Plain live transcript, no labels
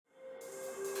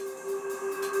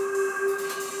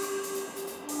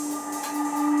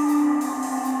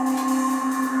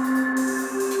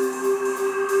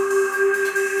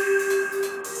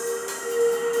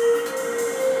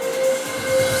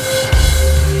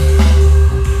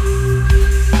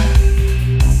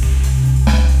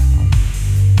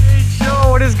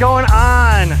going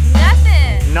on?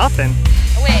 Nothing. Nothing?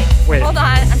 Wait, hold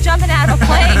on. I'm jumping out of a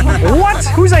plane. What?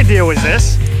 Whose idea was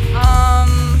this?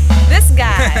 This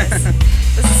guy's.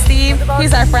 This is Steve.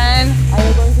 He's our friend. Are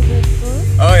you going to do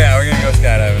spurts? Oh yeah, we're gonna go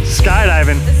skydiving.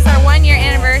 Skydiving. This is our 1-year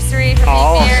anniversary for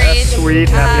being married. That's sweet.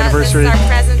 Happy anniversary. This is our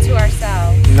present to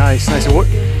ourselves. Nice, nice.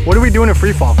 What are we doing in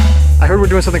free fall? I heard we're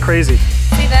doing something crazy.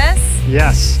 See this?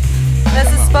 Yes.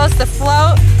 This is supposed to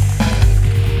float.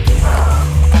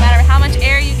 No matter how much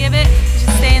air you give it, it should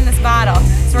stay in this bottle.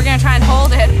 So we're gonna try and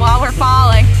hold it while we're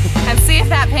falling and see if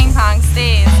that ping pong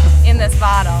stays in this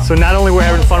bottle. So not only we're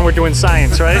having fun, we're doing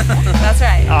science, right? That's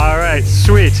right. All right,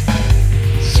 sweet,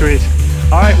 sweet.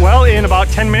 All right, well, in about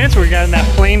 10 minutes, we're getting that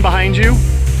plane behind you.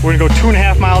 We're gonna go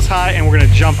 2.5 miles high and we're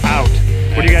gonna jump out.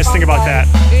 What do you guys think about that?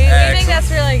 We think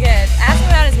that's really good. Ask him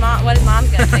about his mom, what his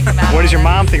mom's gonna think about it. What does your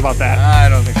mom think about that? I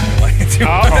don't think she'll like it too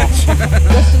much.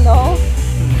 Does she know?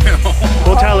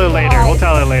 We'll tell her later. We'll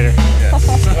tell her later.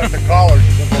 Yes. I have to call her.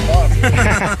 She's in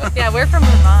Vermont. Yeah, we're from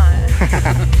Vermont.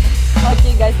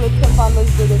 Okay, guys, let's have fun.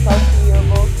 Let's do this. I'll see your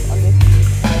boat on this.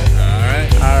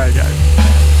 All right, guys.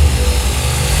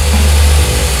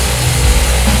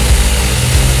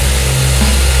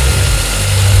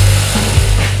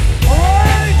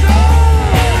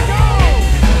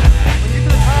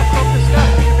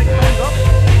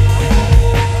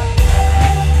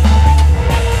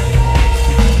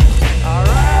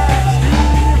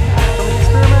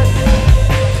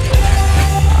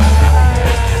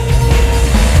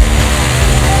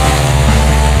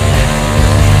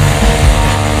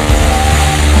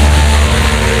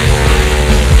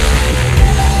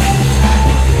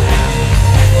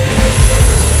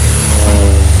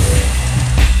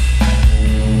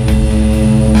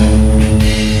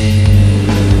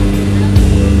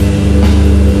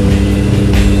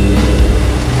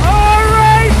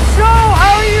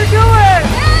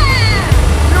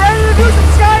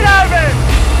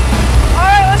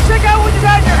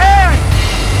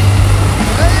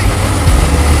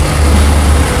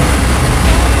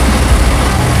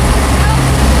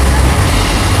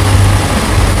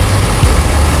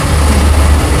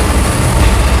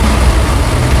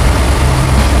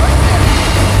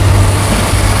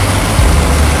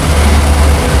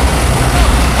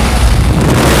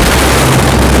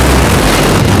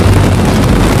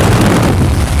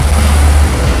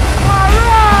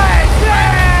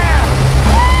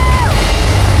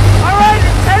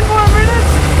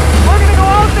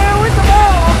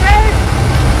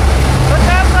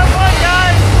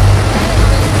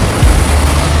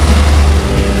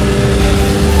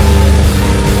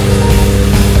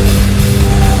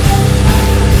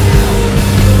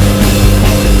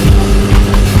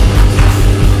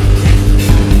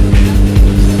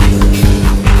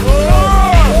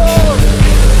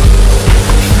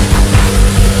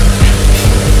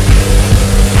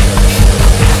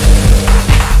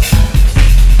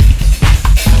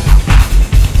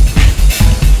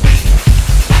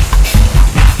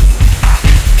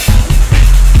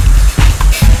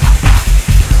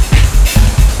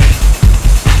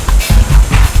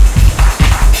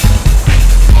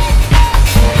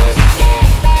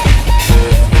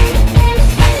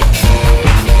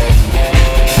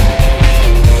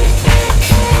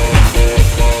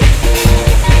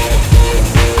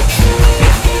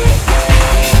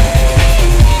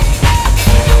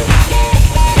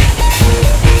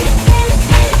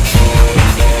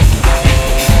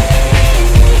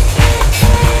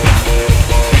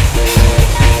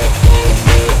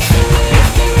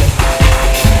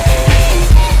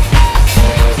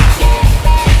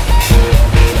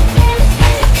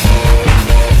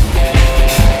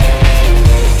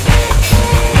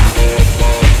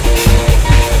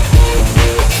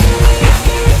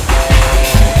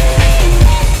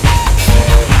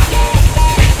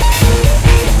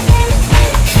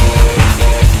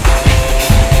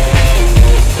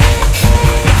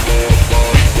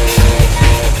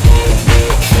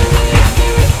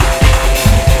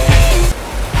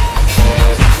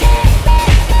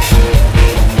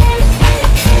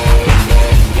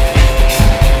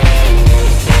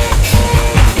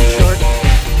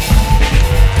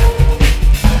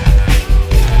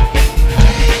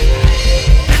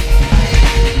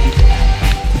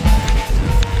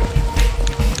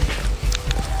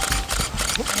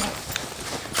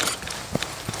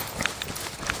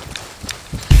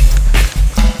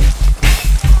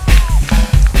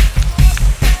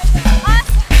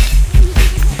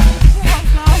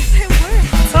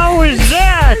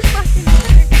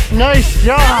 Nice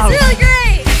job! That was really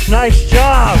great! Nice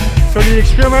job! So did the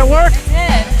experiment work? It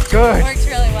did. Good. It worked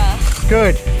really well.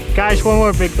 Good. Guys, one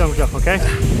more big thumbs up, okay?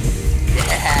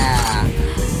 Yeah.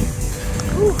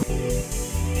 Whew.